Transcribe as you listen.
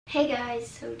Hey guys,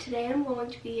 so today I'm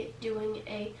going to be doing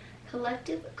a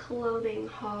collective clothing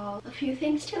haul. A few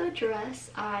things to address.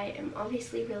 I am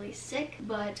obviously really sick,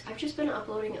 but I've just been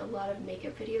uploading a lot of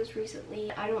makeup videos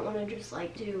recently. I don't want to just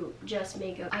do just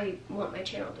makeup. I want my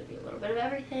channel to be a little bit of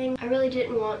everything. I really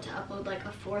didn't want to upload like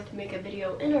a fourth makeup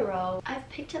video in a row. I've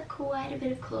picked up quite a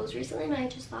bit of clothes recently and I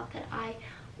just thought that I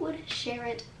would share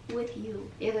it with you.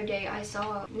 The other day I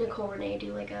saw Nicole Renee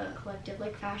do like a collective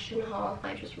fashion haul.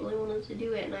 I just really wanted to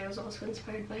do it, and I was also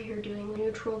inspired by her doing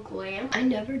neutral glam. I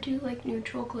never do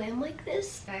neutral glam like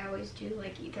this. I always do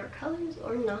either colors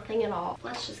or nothing at all.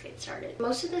 Let's just get started.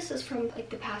 Most of this is from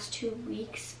the past 2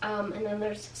 weeks, and then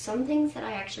there's some things that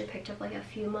I actually picked up a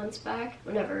few months back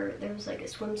whenever there was a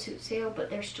swimsuit sale, but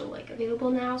they're still available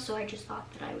now, so I just thought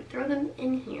that I would throw them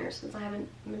in here since I haven't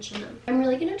mentioned them. I'm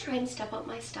really gonna try and step up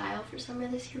my style for summer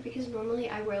this year, because normally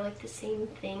I wear the same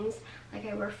things.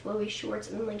 I wear flowy shorts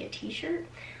and then a t-shirt,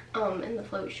 and the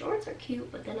flowy shorts are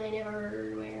cute, but then I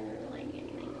never wear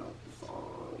anything else.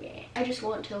 So yeah, I just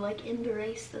want to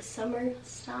embrace the summer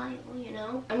style, you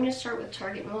know. I'm gonna start with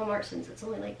Target and Walmart since it's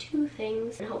only 2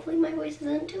 things, and hopefully my voice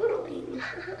isn't too annoying.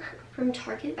 From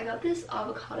Target, I got this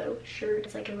avocado shirt.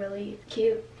 It's a really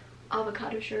cute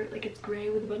avocado shirt. It's gray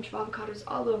with a bunch of avocados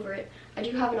all over it. I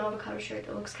do have an avocado shirt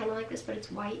that looks kind of like this, but it's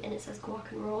white and it says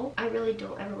guac and roll. I really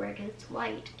don't ever wear it because it's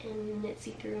white and it's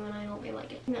see-through and I don't really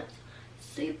like it. And that's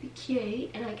super cute,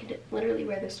 and I could literally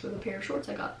wear this with a pair of shorts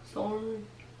I got. So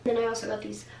then I also got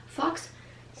these Fox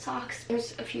socks.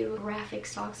 There's a few graphic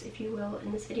socks, if you will,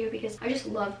 in this video because I just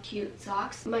love cute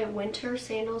socks. My winter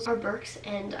sandals are Birks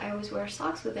and I always wear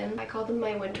socks with them. I call them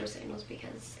my winter sandals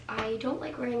because I don't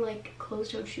like wearing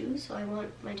closed-toed shoes, so I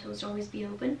want my toes to always be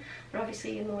open. But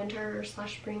obviously in the winter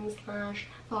slash spring slash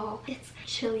fall, it's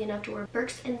chilly enough to wear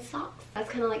Birks and socks. That's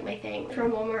kind of my thing.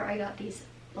 From Walmart, I got these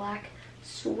black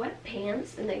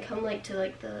sweatpants, and they come to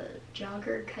the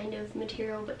jogger kind of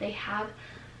material, but they have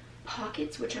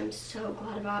pockets, which I'm so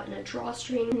glad about, and a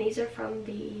drawstring. These are from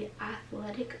the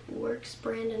Athletic Works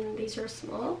brand, and these are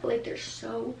small. They're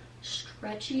so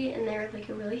stretchy, and they're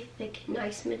a really thick,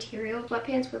 nice material.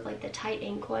 Sweatpants with the tight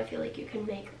ankle, I feel you can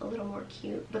make a little more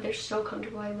cute, but they're so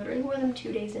comfortable. I literally wore them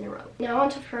 2 days in a row. Now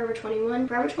on to Forever 21.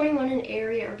 Forever 21 and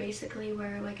Aerie are basically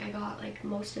where I got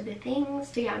most of the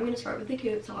things. So yeah, I'm gonna start with the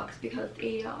cute socks because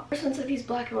the first one's these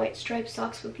black and white striped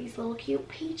socks with these little cute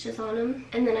peaches on them.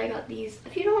 And then I got these.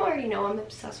 If you don't already know, I'm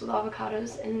obsessed with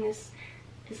avocados, and this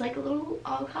is a little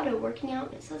avocado working out,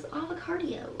 and it says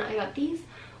avocardio. I got these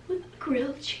with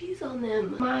grilled cheese on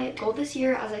them. My goal this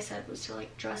year, as I said, was to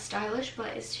dress stylish,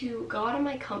 but is to go out of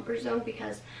my comfort zone,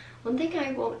 because one thing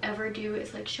I won't ever do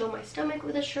is show my stomach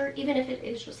with a shirt, even if it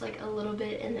is just a little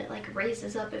bit and it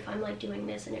raises up. If I'm doing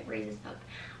this and it raises up,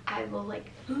 I will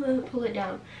pull it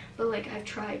down. But I've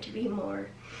tried to be more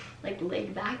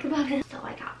laid back about it. So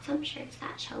I got some shirts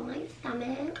that show my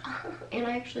stomach. And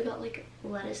I actually got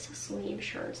lettuce sleeve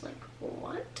shirts.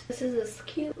 What? This is this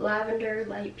cute lavender,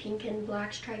 light pink and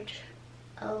black striped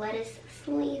lettuce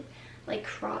sleeve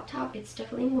crop top. It's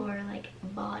definitely more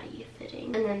body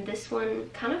fitting. And then this one,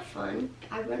 kind of fun.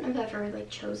 I wouldn't have ever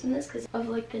chosen this because of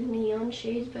the neon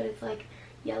shades, but it's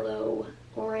yellow,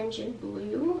 orange, and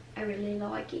blue. I really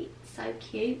like it. So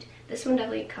cute. This one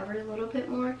definitely covered a little bit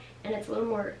more, and it's a little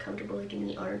more comfortable in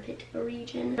the armpit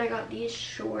region. I got these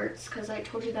shorts because I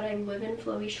told you that I live in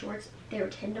flowy shorts. They were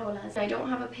 $10. I don't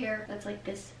have a pair that's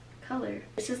this color.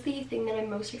 This is the thing that I'm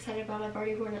most excited about. I've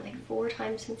already worn it 4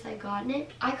 times since I gotten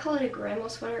it. I call it a grandma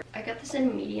sweater. I got this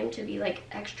in medium to be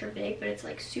extra big, but it's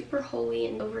super holy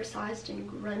and oversized and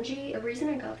grungy. The reason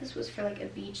I got this was for a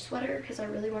beach sweater, because I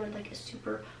really wanted a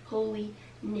super holy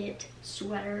knit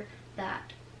sweater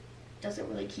that doesn't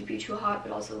really keep you too hot,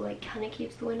 but also kind of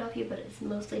keeps the wind off you, but it's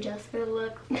mostly just for the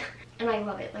look. And I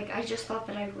love it. I just thought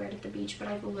that I'd wear it at the beach, but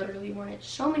I've literally worn it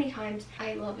so many times.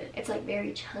 I love it. It's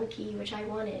very chunky, which I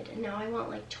wanted, and now I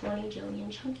want 20 jillion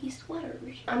chunky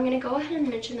sweaters. I'm gonna go ahead and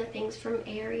mention the things from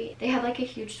Aerie. They had a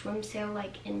huge swim sale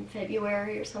in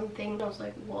February or something. And I was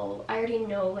whoa, I already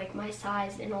know my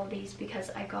size in all these because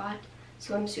I got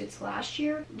swimsuits last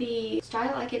year. The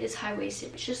style I get is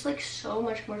high-waisted. It's just so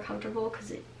much more comfortable because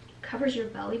it covers your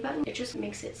belly button. It just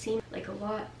makes it seem a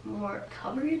lot more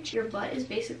coverage. Your butt is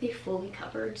basically fully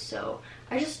covered, so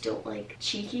I just don't like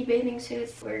cheeky bathing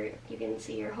suits where you can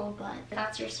see your whole butt. If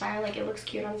that's your style, it looks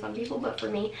cute on some people, but for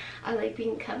me, I like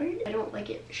being covered. I don't like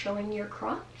it showing your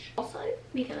crotch also,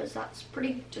 because that's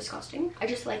pretty disgusting. I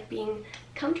just like being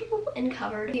comfortable and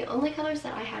covered. The only colors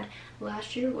that I had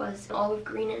last year was an olive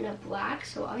green and a black,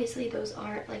 so obviously those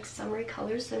aren't summery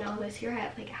colors, so now this year I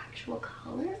have actual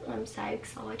colors and I'm so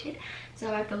excited.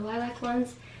 So I have the lilac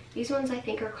ones, These ones I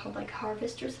think are called like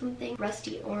Harvest or something.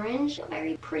 Rusty orange.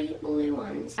 Very pretty blue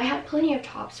ones. I had plenty of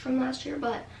tops from last year,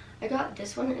 but I got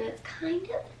this one and it's kind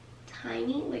of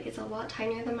tiny. Like it's a lot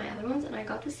tinier than my other ones, and I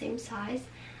got the same size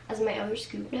as my other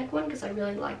scoop neck one because I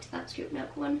really liked that scoop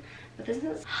neck one. But this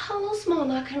is a little small,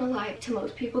 not gonna lie. To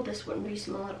most people this wouldn't be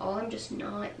small at all. I'm just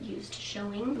not used to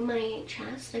showing my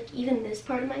chest, like even this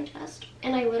part of my chest.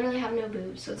 And I literally have no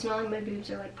boobs, so it's not like my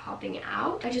boobs are like popping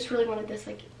out. I just really wanted this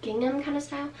like gingham kind of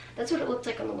style. That's what it looked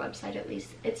like on the website, at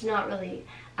least. It's not really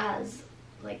as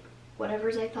like whatever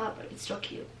as I thought, but it's still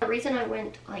cute. The reason I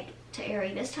went like to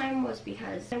Aerie this time was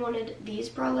because I wanted these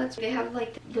bralettes. They have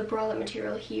like the bralette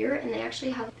material here, and they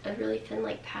actually have a really thin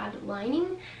like pad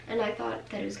lining, and I thought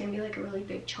that it was gonna be like a really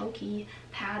big chunky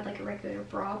pad like a regular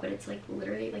bra, but it's like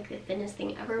literally like the thinnest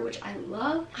thing ever, which I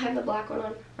love. I have the black one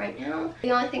on right now.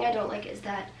 The only thing I don't like is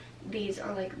that these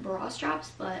are like bra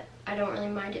straps, but I don't really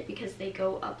mind it because they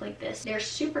go up like this. They're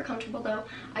super comfortable though.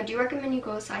 I do recommend you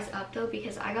go a size up though,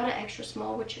 because I got an extra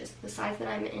small, which is the size that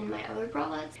I'm in my other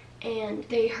bralettes, and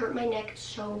they hurt my neck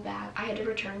so bad. I had to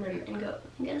return them and go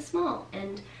and get a small,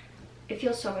 and it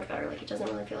feels so much better. Like it doesn't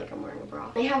really feel like I'm wearing a bra.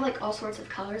 They have like all sorts of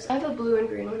colors. I have a blue and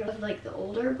green one of like the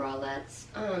older bralettes,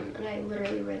 and I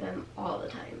literally wear them all the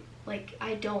time. Like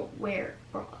I don't wear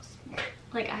bras.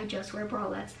 Like I just wear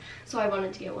bralettes, so I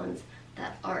wanted to get ones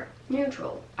that are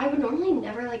neutral. I would normally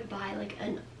never like buy like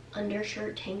an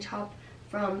undershirt tank top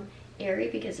from Aerie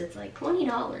because it's like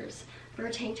 $20 for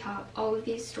a tank top. All of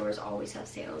these stores always have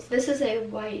sales. This is a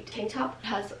white tank top. It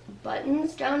has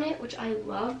buttons down it, which I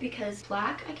love because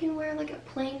black I can wear like a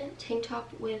plain tank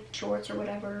top with shorts or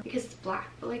whatever because it's black,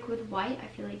 but like with white I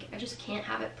feel like I just can't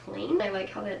have it plain. I like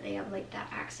how that they have like that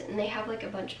accent, and they have like a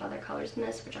bunch of other colors in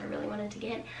this, which I really wanted to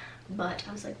get, but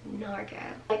I was like, no, girl.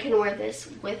 I can wear this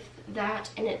with that,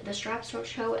 and the straps don't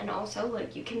show, and also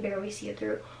like you can barely see it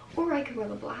through. Or I could wear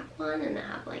the black one and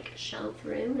have like show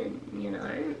through, and you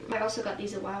know. I also got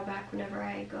these a while back whenever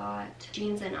I got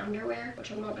jeans and underwear,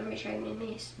 which I'm not going to be showing in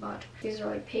these, but these are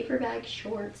like paper bag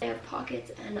shorts. They have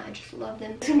pockets and I just love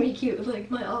them. It's gonna be cute with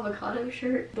like my avocado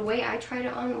shirt. The way I tried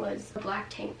it on was a black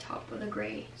tank top with a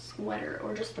gray sweater,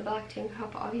 or just the black tank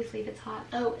top, obviously if it's hot.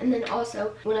 Oh, and then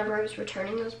also whenever I was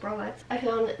returning those bralettes, I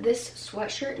found this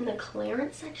sweatshirt in the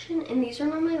clearance section, and these are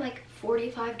normally like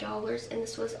 $45, and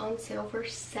this was on sale for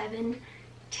 $17.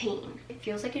 It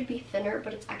feels like it'd be thinner,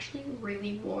 but it's actually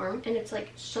really warm, and it's like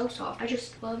so soft. I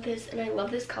just love this, and I love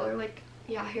this color. Like,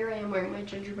 yeah, here I am wearing my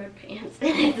gingerbread pants,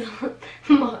 and it's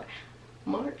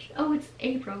March. Oh, it's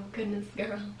April. Goodness,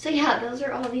 girl. So yeah, those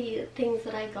are all the things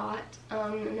that I got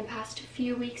in the past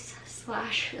few weeks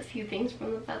slash a few things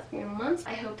from the past few months.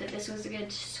 I hope that this was a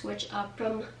good switch up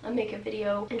from a makeup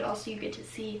video, and also you get to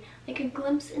see like a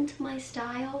glimpse into my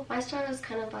style. My style is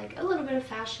kind of like a little bit of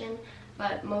fashion,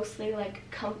 but mostly like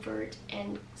comfort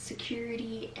and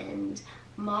security and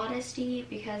modesty,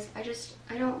 because I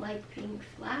don't like being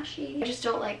flashy. I just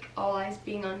don't like all eyes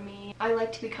being on me. I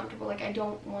like to be comfortable. Like I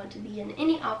don't want to be in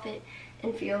any outfit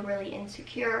and feel really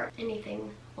insecure,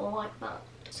 anything like that.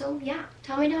 So yeah,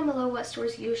 tell me down below what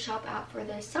stores you shop at for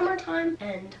the summertime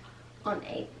and on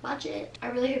a budget. I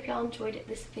really hope y'all enjoyed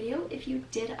this video. If you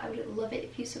did, I would love it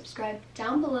if you subscribed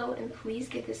down below, and please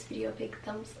give this video a big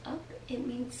thumbs up. It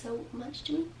means so much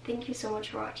to me. Thank you so much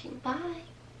for watching. Bye.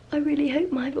 I really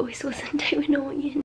hope my voice wasn't too annoying.